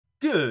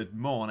Good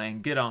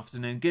morning, good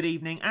afternoon, good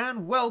evening,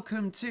 and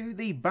welcome to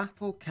the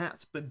Battle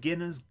Cats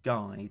Beginner's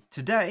Guide.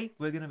 Today,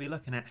 we're going to be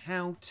looking at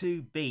how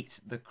to beat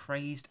the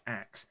Crazed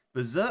Axe.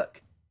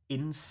 Berserk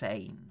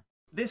Insane.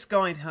 This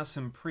guide has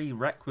some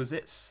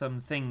prerequisites, some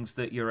things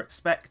that you're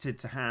expected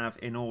to have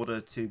in order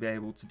to be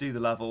able to do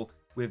the level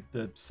with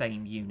the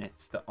same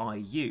units that I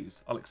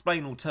use. I'll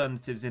explain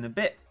alternatives in a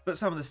bit, but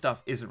some of the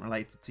stuff isn't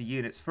related to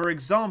units. For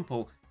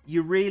example,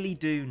 you really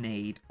do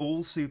need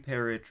all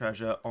superior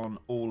treasure on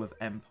all of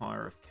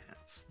Empire of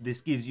Cats.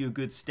 This gives you a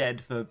good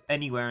stead for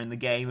anywhere in the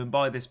game, and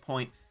by this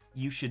point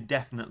you should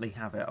definitely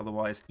have it,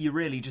 otherwise you're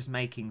really just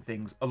making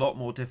things a lot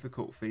more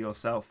difficult for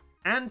yourself.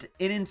 And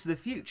into the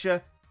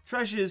future,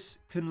 treasures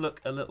can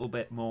look a little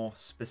bit more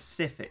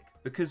specific.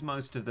 Because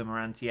most of them are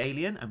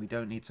anti-alien and we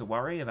don't need to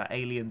worry about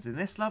aliens in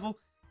this level,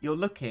 you're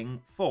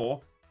looking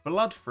for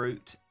blood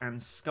fruit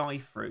and sky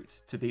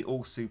fruit to be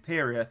all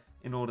superior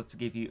in order to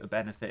give you a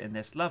benefit in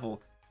this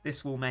level.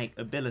 This will make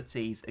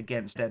abilities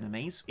against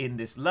enemies in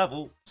this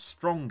level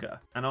stronger,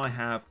 and I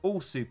have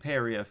all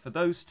superior for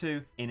those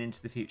two in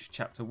Into the Future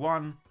Chapter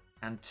 1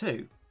 and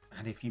 2,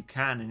 and if you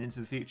can in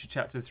Into the Future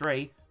Chapter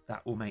 3,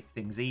 that will make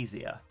things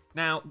easier.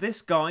 Now,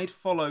 this guide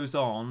follows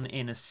on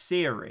in a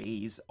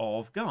series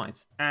of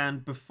guides,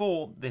 and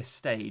before this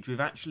stage we've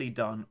actually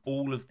done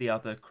all of the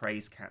other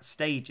Crazed Cat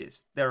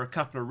stages. There are a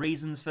couple of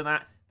reasons for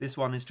that. This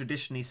one is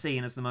traditionally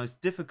seen as the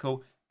most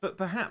difficult, but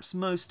perhaps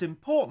most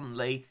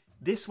importantly,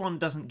 this one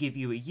doesn't give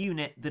you a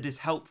unit that is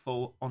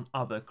helpful on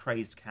other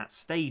Crazed Cat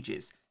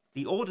stages.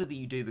 The order that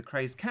you do the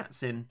Crazed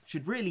Cats in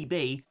should really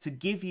be to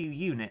give you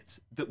units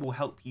that will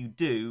help you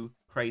do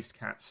Crazed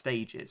Cat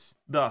stages.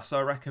 Thus,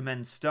 I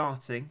recommend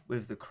starting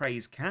with the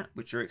Crazed Cat,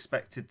 which you're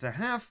expected to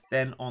have,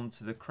 then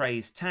onto the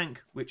Crazed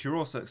Tank, which you're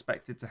also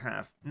expected to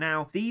have.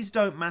 Now, these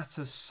don't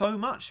matter so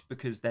much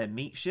because they're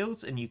meat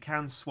shields and you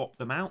can swap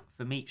them out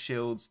for meat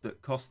shields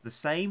that cost the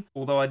same,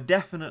 although I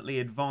definitely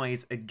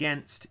advise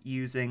against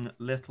using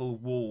Little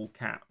Wall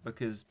Cat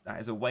because that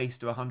is a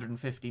waste of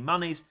 150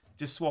 monies.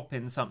 Just swap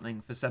in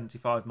something for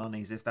 75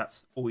 monies if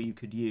that's all you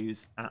could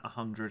use at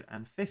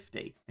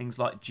 150. Things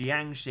like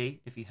Jiangshi,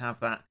 if you have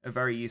that, are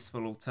very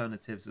useful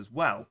alternatives as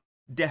well.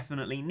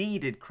 Definitely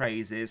needed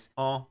crazes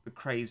are the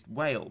Crazed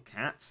Whale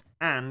Cat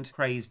and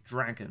Crazed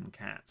Dragon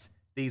Cat.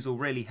 These will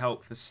really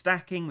help for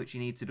stacking, which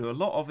you need to do a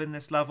lot of in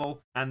this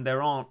level, and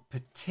there aren't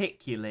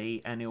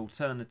particularly any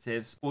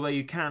alternatives, although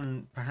you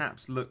can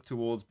perhaps look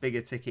towards bigger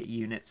ticket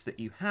units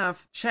that you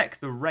have. Check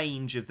the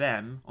range of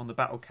them on the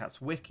Battle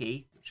Cats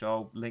wiki, which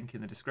I'll link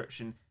in the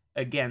description,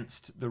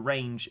 against the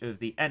range of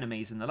the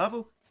enemies in the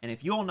level, and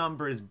if your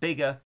number is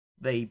bigger,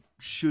 they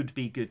should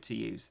be good to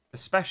use,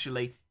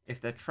 especially if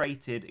they're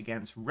traded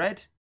against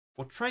red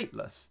or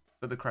traitless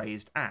for the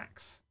Crazed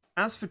Axe.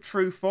 As for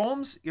true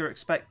forms, you're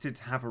expected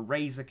to have a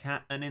Razor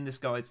Cat, and in this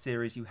guide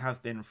series you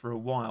have been for a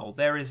while.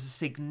 There is a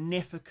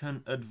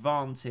significant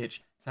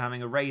advantage to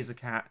having a Razor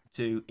Cat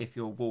to if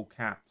your Wool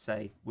Cat,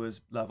 say,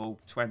 was level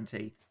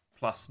 20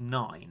 plus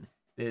 9.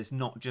 There's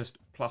not just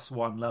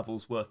 +1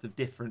 levels worth of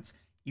difference.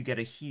 You get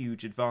a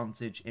huge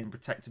advantage in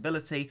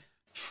protectability.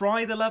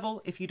 Try the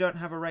level if you don't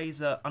have a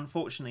Razor.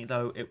 Unfortunately,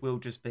 though, it will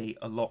just be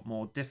a lot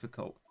more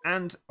difficult.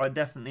 And I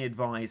definitely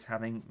advise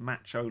having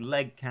Macho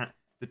Leg Cat,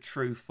 the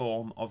true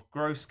form of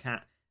Gross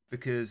Cat,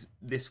 because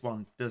this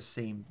one does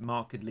seem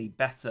markedly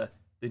better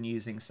than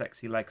using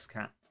Sexy Legs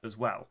Cat as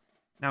well.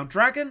 Now,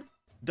 Dragon,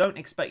 don't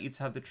expect you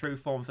to have the true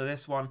form for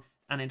this one,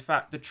 and in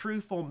fact the true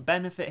form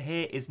benefit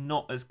here is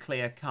not as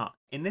clear cut.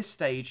 In this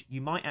stage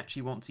you might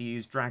actually want to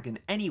use Dragon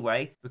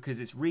anyway because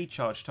its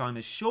recharge time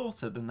is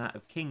shorter than that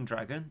of King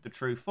Dragon, the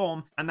true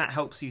form, and that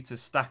helps you to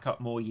stack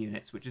up more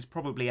units, which is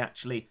probably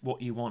actually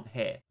what you want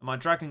here. My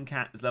Dragon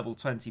Cat is level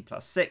 20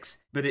 plus 6,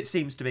 but it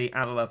seems to be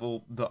at a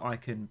level that I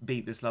can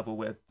beat this level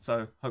with,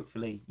 so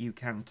hopefully you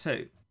can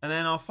too. And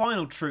then our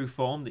final true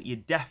form that you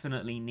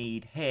definitely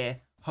need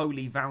here,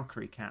 Holy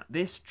Valkyrie Cat.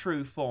 This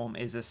true form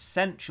is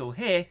essential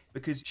here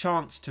because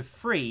chance to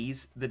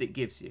freeze that it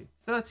gives you.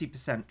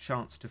 30%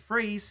 chance to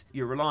freeze.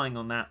 You're relying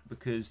on that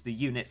because the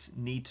units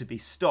need to be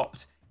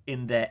stopped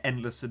in their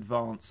endless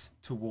advance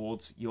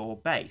towards your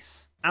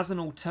base. As an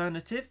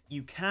alternative,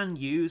 you can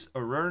use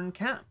a Rurn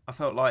Cat. I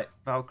felt like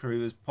Valkyrie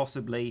was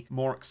possibly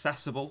more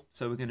accessible,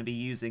 so we're going to be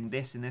using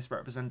this in this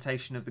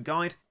representation of the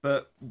guide.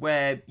 But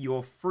where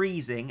you're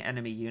freezing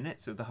enemy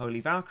units with the Holy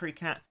Valkyrie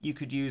Cat, you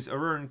could use a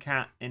Rurn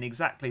Cat in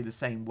exactly the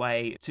same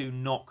way to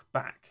knock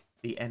back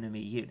the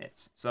enemy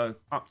units. So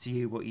up to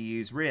you what you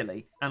use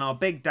really. And our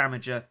big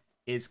damager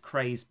is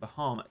Crazed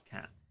Bahamut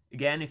Cat.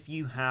 Again, if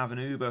you have an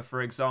Uber,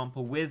 for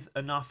example, with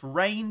enough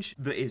range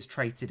that is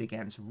traded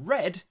against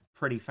red,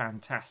 pretty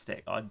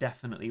fantastic. I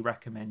definitely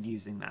recommend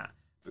using that.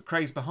 But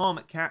Crazed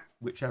Bahamut Cat,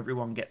 which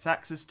everyone gets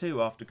access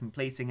to after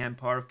completing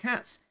Empire of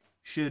Cats,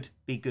 should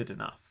be good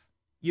enough.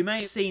 You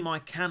may see my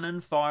cannon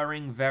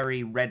firing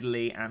very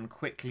readily and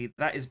quickly.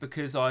 That is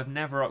because I've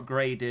never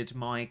upgraded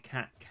my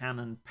cat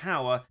cannon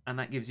power, and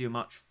that gives you a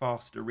much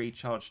faster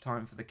recharge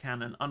time for the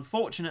cannon.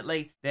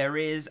 Unfortunately, there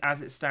is,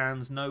 as it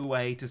stands, no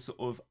way to sort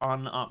of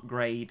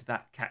unupgrade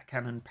that cat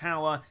cannon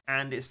power,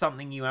 and it's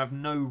something you have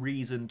no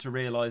reason to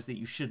realise that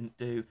you shouldn't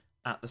do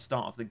at the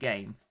start of the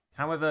game.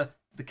 However,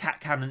 the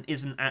cat cannon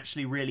isn't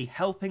actually really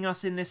helping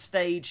us in this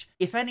stage.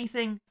 If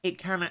anything, it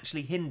can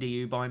actually hinder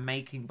you by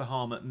making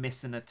Bahamut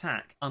miss an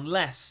attack,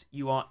 unless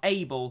you are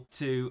able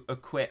to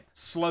equip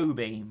slow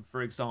beam,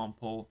 for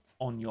example,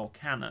 on your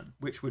cannon,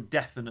 which would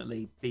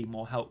definitely be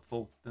more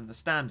helpful than the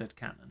standard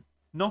cannon.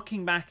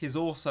 Knocking back is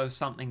also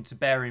something to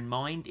bear in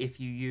mind if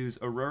you use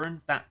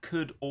Aruran. That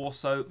could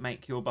also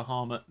make your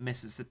Bahamut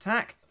miss its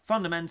attack.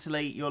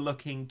 Fundamentally, you're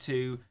looking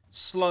to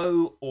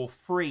slow or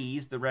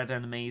freeze the red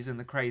enemies and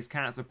the Crazed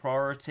Cat as a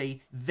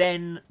priority.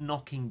 Then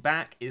knocking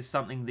back is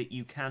something that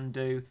you can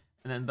do.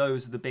 And then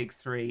those are the big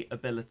three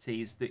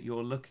abilities that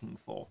you're looking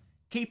for.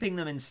 Keeping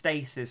them in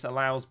stasis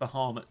allows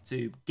Bahamut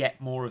to get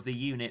more of the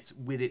units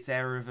with its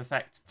area of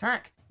effect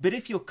attack. But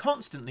if you're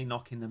constantly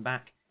knocking them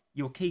back,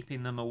 you're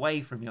keeping them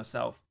away from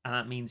yourself. And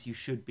that means you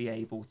should be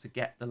able to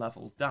get the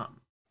level done.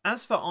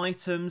 As for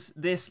items,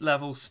 this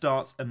level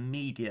starts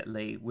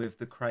immediately with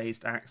the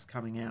Crazed Axe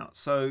coming out,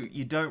 so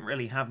you don't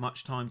really have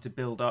much time to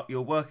build up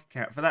your worker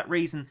cat. For that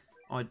reason,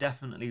 I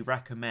definitely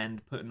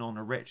recommend putting on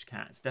a rich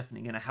cat. It's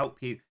definitely going to help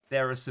you.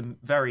 There are some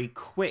very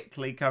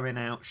quickly coming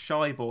out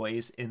shy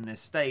boys in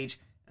this stage,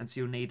 and so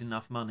you'll need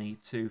enough money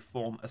to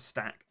form a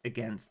stack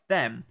against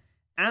them.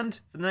 And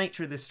for the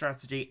nature of this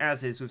strategy,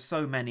 as is with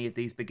so many of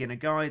these beginner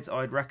guides,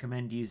 I'd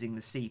recommend using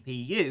the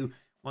CPU.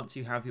 Once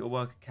you have your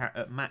worker cat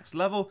at max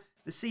level,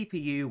 the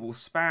CPU will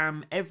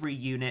spam every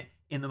unit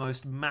in the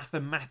most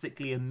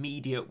mathematically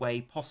immediate way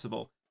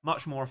possible.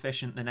 Much more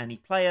efficient than any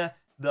player,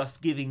 thus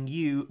giving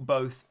you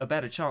both a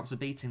better chance of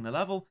beating the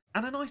level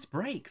and a nice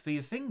break for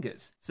your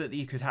fingers, so that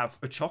you could have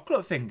a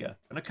chocolate finger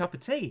and a cup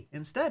of tea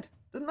instead.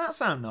 Doesn't that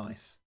sound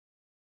nice?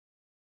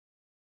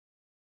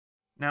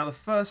 Now, the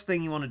first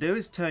thing you want to do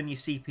is turn your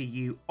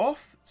CPU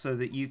off so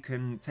that you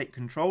can take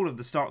control of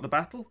the start of the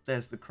battle.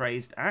 There's the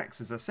Crazed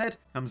Axe, as I said,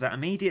 comes out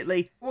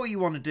immediately. All you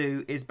want to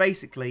do is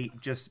basically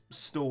just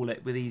stall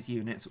it with these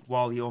units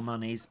while your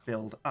monies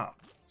build up.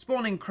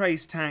 Spawning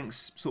Crazed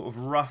tanks sort of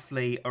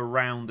roughly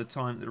around the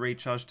time that the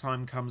recharge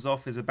time comes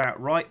off is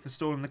about right for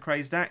stalling the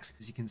Crazed Axe.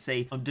 As you can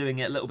see, I'm doing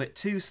it a little bit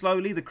too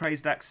slowly. The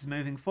Crazed Axe is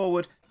moving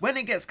forward. When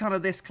it gets kind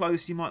of this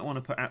close, you might want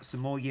to put out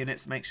some more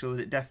units, make sure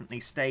that it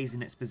definitely stays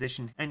in its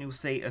position, and you'll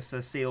see a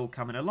Cecile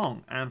coming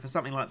along. And for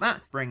something like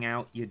that, bring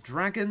out your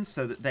dragons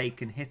so that they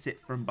can hit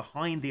it from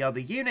behind the other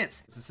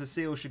units. The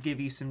Cecile should give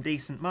you some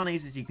decent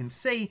monies. As you can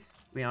see,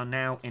 we are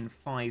now in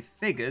 5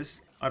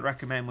 figures. I'd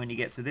recommend when you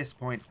get to this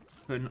point,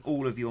 putting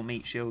all of your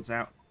meat shields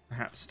out,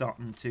 perhaps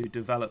starting to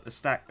develop a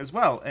stack as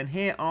well. And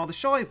here are the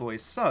shy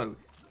boys, so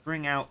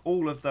bring out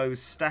all of those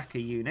stacker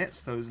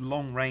units, those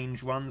long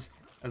range ones,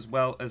 as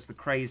well as the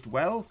Crazed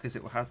Well, because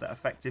it will have that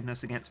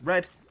effectiveness against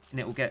red, and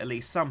it will get at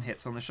least some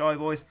hits on the shy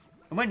boys.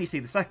 And when you see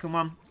the second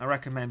one, I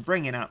recommend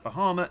bringing out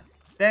Bahamut,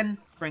 then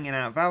bringing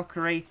out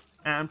Valkyrie,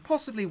 and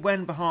possibly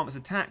when Bahamut's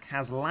attack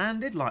has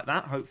landed like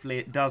that, hopefully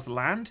it does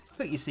land,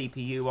 put your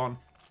CPU on,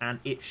 and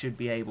it should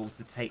be able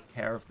to take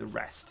care of the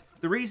rest.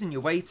 The reason you're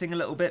waiting a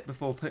little bit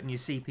before putting your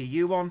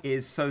CPU on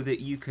is so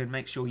that you can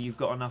make sure you've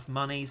got enough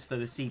monies for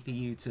the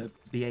CPU to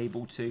be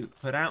able to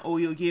put out all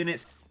your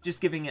units, just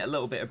giving it a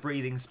little bit of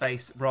breathing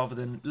space rather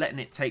than letting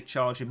it take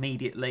charge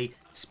immediately,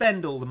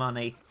 spend all the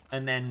money,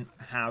 and then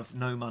have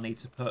no money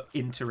to put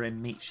interim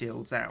meat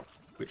shields out,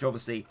 which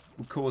obviously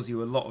will cause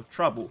you a lot of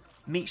trouble.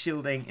 Meat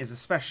shielding is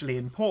especially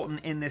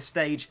important in this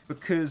stage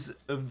because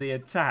of the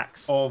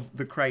attacks of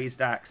the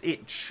Crazed Axe.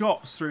 It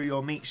chops through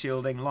your meat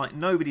shielding like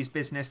nobody's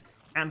business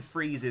and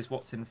freezes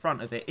what's in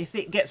front of it. If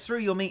it gets through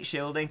your meat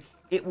shielding,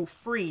 it will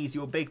freeze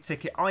your big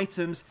ticket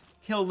items,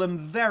 kill them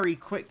very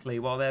quickly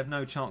while they have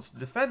no chance to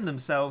defend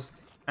themselves,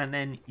 and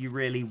then you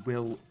really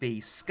will be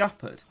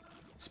scuppered.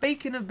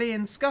 Speaking of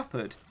being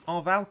scuppered,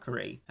 our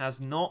Valkyrie has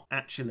not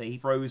actually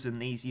frozen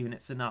these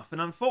units enough,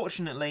 and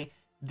unfortunately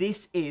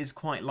this is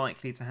quite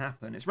likely to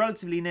happen. It's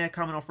relatively near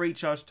coming off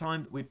recharge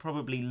time, but we'd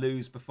probably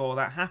lose before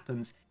that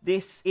happens.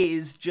 This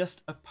is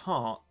just a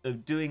part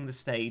of doing the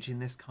stage in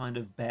this kind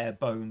of bare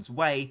bones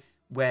way,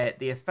 where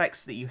the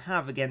effects that you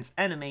have against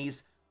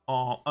enemies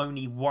are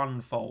only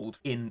one-fold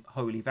in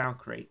Holy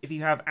Valkyrie. If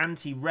you have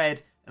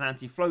anti-red and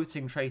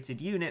anti-floating traded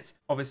units,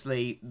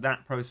 obviously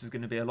that process is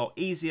going to be a lot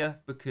easier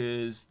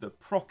because the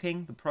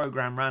proccing, the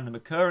program random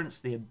occurrence,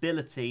 the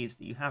abilities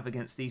that you have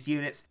against these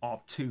units are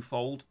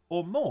twofold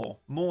or more.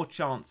 More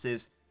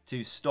chances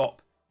to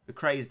stop the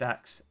Crazed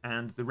Axe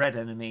and the red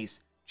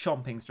enemies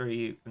chomping through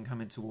you and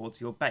coming towards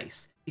your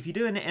base. If you're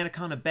doing it in a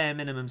kind of bare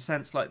minimum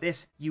sense like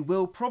this, you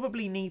will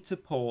probably need to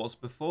pause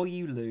before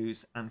you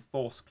lose and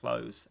force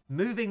close,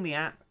 moving the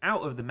app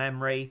out of the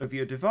memory of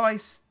your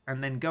device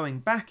and then going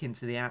back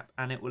into the app,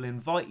 and it will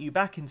invite you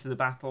back into the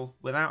battle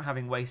without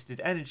having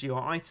wasted energy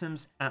or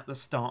items at the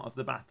start of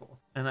the battle.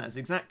 And that is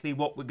exactly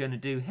what we're going to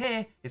do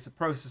here. It's a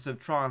process of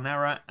trial and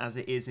error, as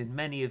it is in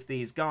many of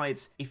these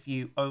guides, if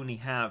you only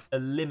have a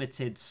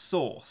limited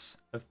source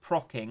of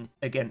proccing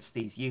against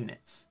these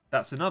units.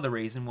 That's another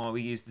reason why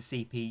we use the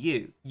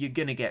CPU. You're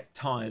going to get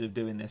tired of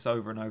doing this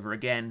over and over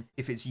again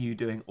if it's you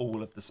doing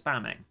all of the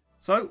spamming.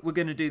 So we're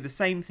going to do the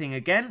same thing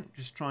again,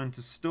 just trying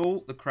to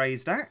stall the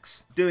Crazed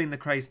Axe. Doing the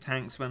Crazed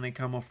Tanks when they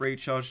come off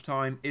recharge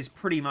time is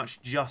pretty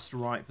much just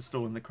right for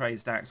stalling the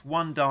Crazed Axe.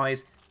 One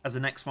dies as the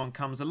next one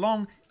comes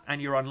along,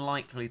 and you're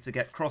unlikely to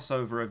get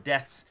crossover of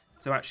deaths.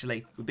 So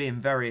actually, we're being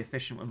very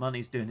efficient with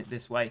monies doing it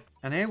this way.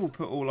 And here we'll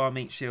put all our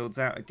meat shields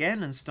out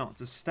again and start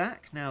to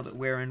stack. Now that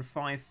we're in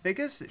 5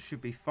 figures, it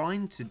should be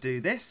fine to do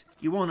this.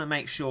 You want to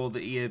make sure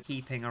that you're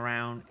keeping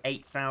around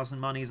 8,000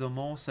 monies or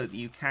more so that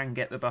you can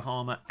get the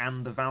Bahama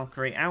and the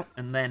Valkyrie out,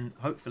 and then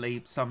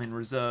hopefully some in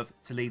reserve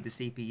to lead the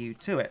CPU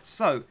to it.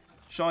 So,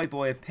 Shy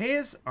Boy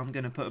appears. I'm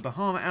going to put a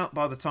Bahama out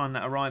by the time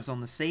that arrives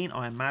on the scene.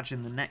 I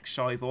imagine the next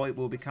Shy Boy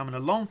will be coming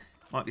along.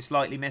 Might be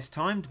slightly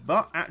mistimed,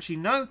 but actually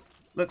no.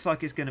 Looks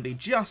like it's going to be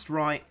just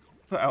right.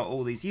 Put out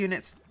all these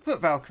units, put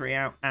Valkyrie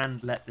out,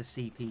 and let the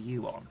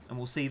CPU on. And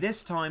we'll see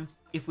this time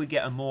if we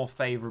get a more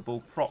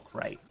favourable proc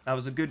rate. That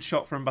was a good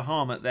shot from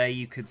Bahamut there,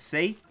 you could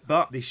see.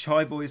 But the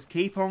Shy Boys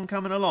keep on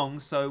coming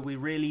along, so we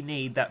really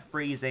need that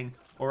freezing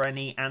or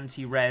any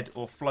anti-red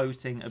or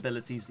floating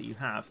abilities that you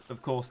have.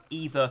 Of course,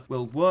 either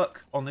will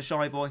work on the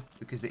Shy Boy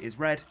because it is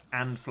red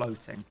and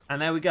floating. And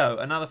there we go,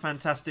 another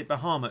fantastic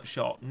Bahamut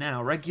shot.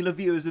 Now, regular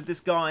viewers of this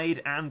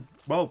guide and,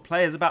 well,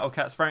 players of Battle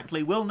Cats,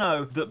 frankly, will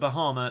know that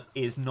Bahamut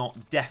is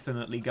not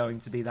definitely going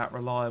to be that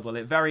reliable.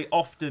 It very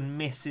often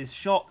misses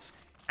shots,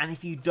 and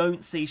if you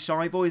don't see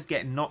Shy Boys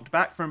getting knocked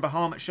back from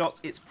Bahamut shots,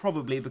 it's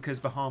probably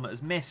because Bahamut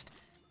has missed.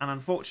 And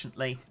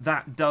unfortunately,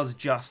 that does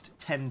just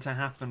tend to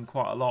happen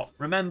quite a lot.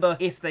 Remember,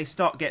 if they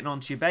start getting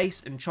onto your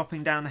base and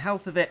chopping down the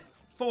health of it,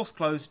 force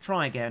close,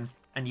 try again,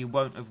 and you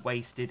won't have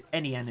wasted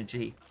any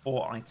energy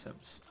or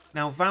items.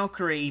 Now,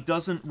 Valkyrie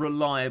doesn't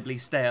reliably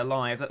stay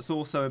alive. That's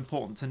also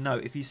important to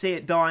note. If you see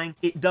it dying,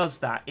 it does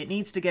that. It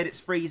needs to get its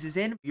freezes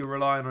in. You're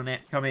relying on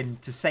it coming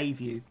to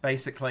save you,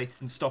 basically,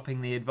 and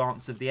stopping the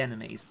advance of the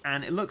enemies.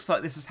 And it looks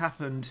like this has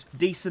happened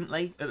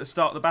decently at the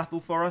start of the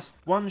battle for us.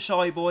 One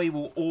Shy Boy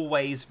will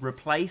always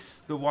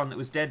replace the one that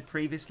was dead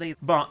previously,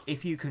 but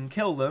if you can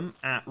kill them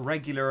at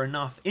regular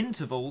enough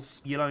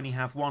intervals, you'll only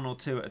have 1 or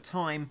 2 at a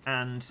time,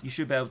 and you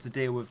should be able to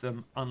deal with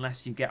them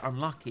unless you get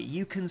unlucky.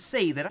 You can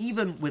see that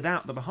even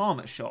without the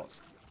Bahamut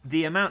shots,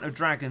 the amount of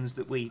dragons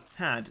that we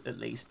had, at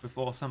least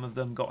before some of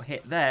them got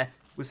hit there,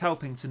 was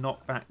helping to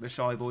knock back the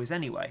Shy Boys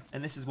anyway.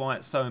 And this is why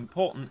it's so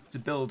important to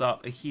build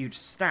up a huge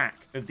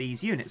stack of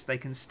these units. They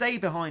can stay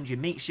behind your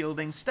meat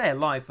shielding, stay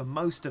alive for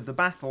most of the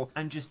battle,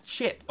 and just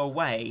chip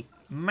away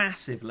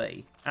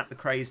massively at the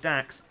Crazed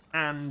Axe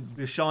and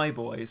the Shy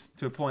Boys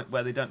to a point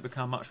where they don't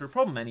become much of a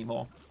problem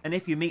anymore. And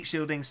if your meat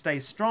shielding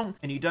stays strong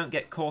and you don't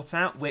get caught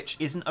out, which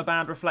isn't a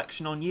bad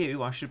reflection on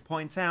you, I should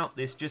point out,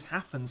 this just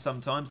happens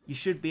sometimes, you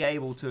should be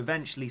able to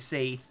eventually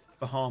see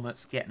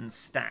Bahamuts getting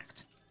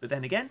stacked. But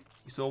then again,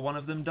 you saw one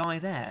of them die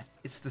there.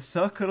 It's the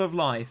circle of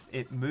life.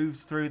 It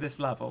moves through this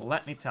level,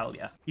 let me tell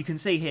you. You can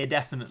see here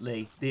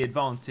definitely the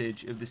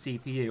advantage of the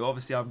CPU.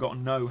 Obviously, I've got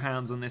no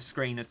hands on this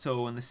screen at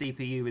all, and the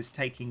CPU is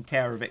taking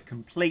care of it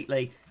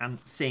completely and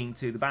seeing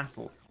to the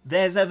battle.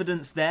 There's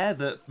evidence there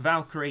that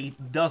Valkyrie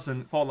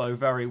doesn't follow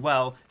very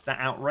well that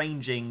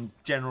outranging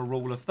general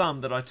rule of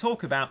thumb that I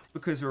talk about,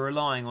 because we're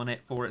relying on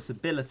it for its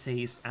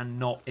abilities and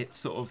not its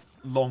sort of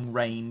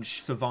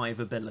long-range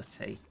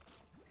survivability.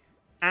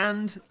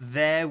 And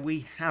there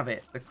we have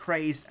it. The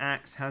Crazed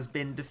Axe has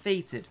been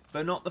defeated,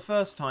 but not the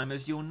first time,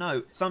 as you'll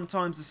note.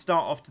 Sometimes the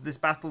start off to this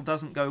battle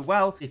doesn't go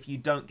well if you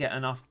don't get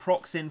enough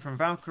procs in from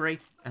Valkyrie,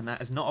 and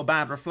that is not a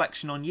bad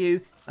reflection on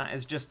you. That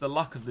is just the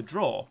luck of the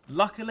draw.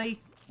 Luckily,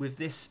 with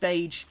this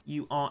stage,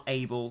 you are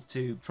able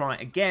to try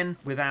again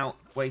without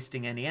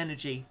wasting any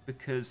energy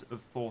because of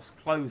force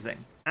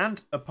closing.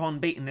 And upon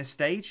beating this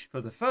stage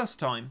for the first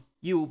time,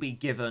 you will be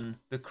given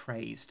the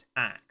Crazed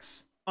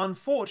Axe.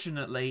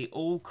 Unfortunately,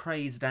 all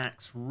Crazed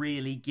Axe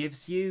really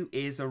gives you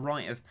is a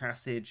rite of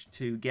passage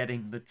to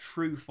getting the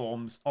true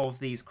forms of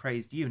these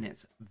crazed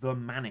units, the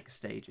manic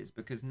stages,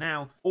 because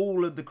now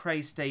all of the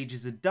crazed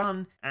stages are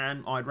done,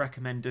 and I'd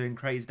recommend doing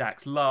Crazed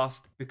Axe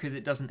last because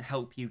it doesn't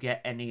help you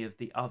get any of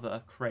the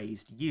other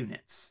crazed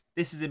units.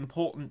 This is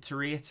important to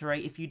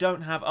reiterate. If you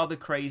don't have other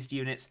crazed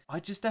units,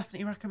 I just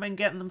definitely recommend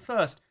getting them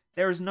first.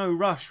 There is no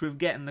rush with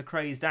getting the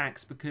Crazed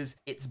Axe because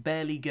it's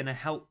barely going to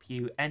help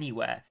you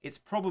anywhere. It's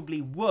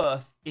probably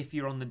worth, if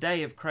you're on the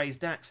day of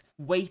Crazed Axe,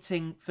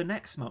 waiting for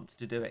next month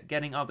to do it,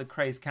 getting other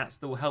Crazed Cats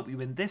that will help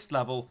you in this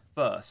level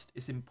first.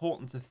 It's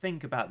important to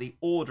think about the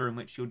order in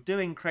which you're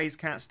doing Crazed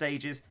Cat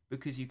stages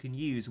because you can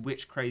use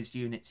which crazed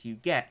units you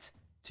get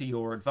to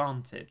your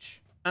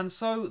advantage. And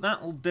so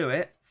that'll do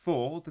it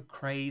for the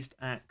Crazed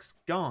Axe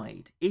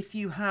guide. If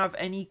you have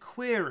any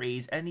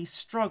queries, any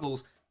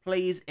struggles,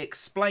 please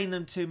explain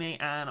them to me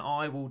and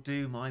I will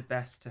do my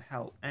best to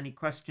help. Any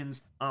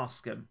questions,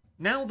 ask them.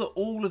 Now that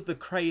all of the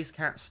Crazed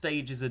Cat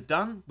stages are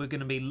done, we're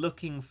going to be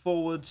looking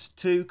forwards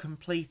to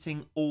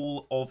completing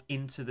all of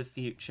Into the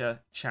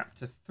Future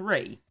Chapter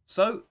 3.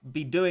 So,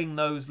 be doing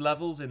those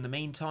levels in the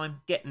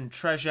meantime, getting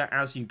treasure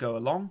as you go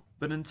along.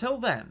 But until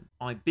then,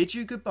 I bid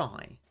you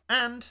goodbye,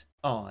 and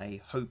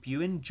I hope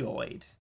you enjoyed.